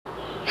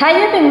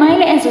Hi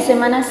Maile en su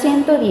semana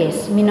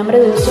 110. Mi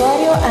nombre de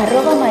usuario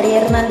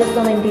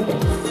 @mariahernandez93.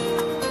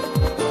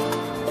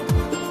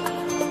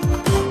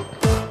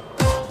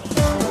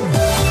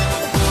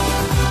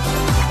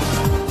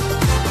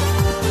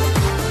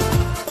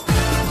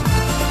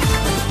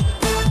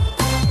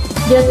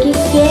 Yo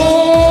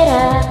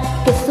quisiera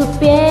que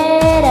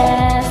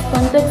supieras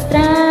cuánto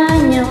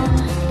extraño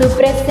tu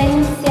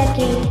presencia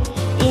aquí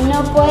y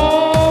no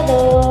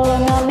puedo,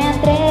 no me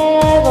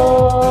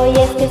atrevo, y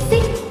es que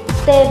sí,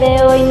 te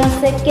veo y no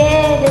sé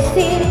qué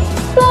decir.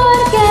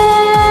 ¿Por qué?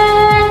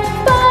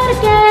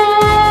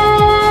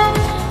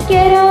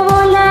 Quiero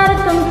volar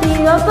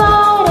contigo.